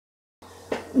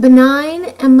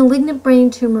Benign and malignant brain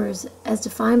tumors as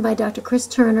defined by Dr. Chris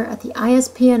Turner at the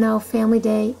ISPNO Family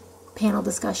Day panel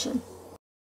discussion.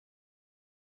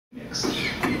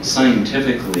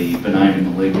 Scientifically, benign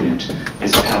and malignant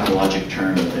is a pathologic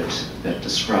term that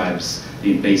describes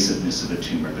the invasiveness of a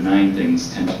tumor. Benign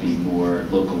things tend to be more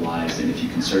localized, and if you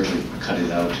can surgically cut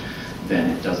it out, then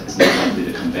it's not likely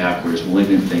to come back, whereas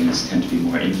malignant things tend to be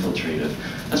more infiltrative.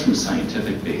 That's from a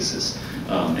scientific basis.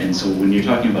 And so when you're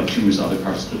talking about tumors in other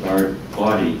parts of the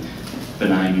body,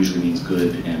 benign usually means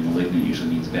good and malignant usually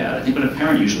means bad. I think when a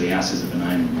parent usually asks, is it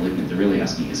benign or malignant, they're really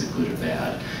asking, is it good or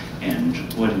bad? And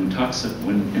when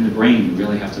in the brain, you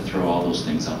really have to throw all those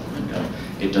things out the window.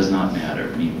 It does not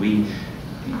matter. I mean,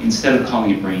 instead of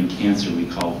calling it brain cancer, we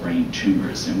call brain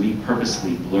tumors, and we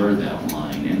purposely blur that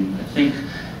line. And I think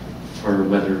for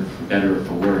whether for better or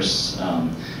for worse,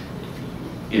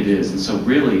 it is. And so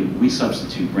really, we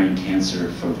substitute brain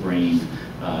cancer for brain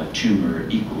tumor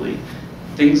equally.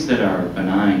 Things that are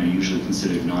benign are usually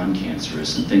considered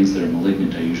non-cancerous, and things that are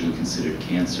malignant are usually considered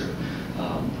cancer.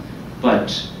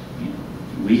 But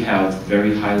we have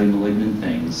very highly malignant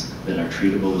things that are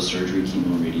treatable with surgery, chemo,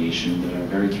 and radiation that are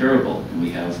very curable. And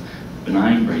we have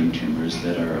benign brain tumors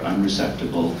that are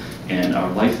unresectable and are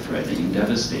life-threatening and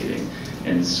devastating.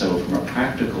 And so from a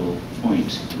practical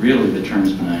point, really the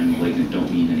terms benign and malignant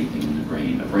don't mean anything in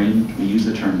the brain. We use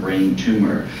the term brain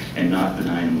tumor and not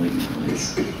benign and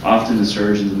malignant. Often the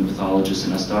surgeons and the pathologists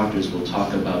and us doctors will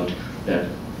talk about that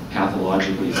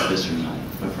pathologically it's this or not.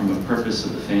 But from a purpose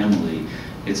of the family,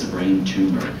 it's a brain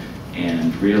tumor.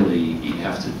 And really, you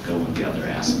have to go with the other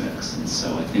aspects. And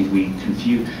so I think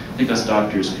us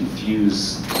doctors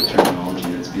confuse the terminology,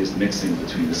 and it's just mixing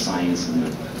between the science and the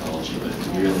pathology, but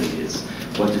really it's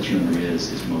what the tumor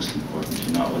is most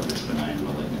important, not whether it's benign or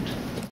malignant.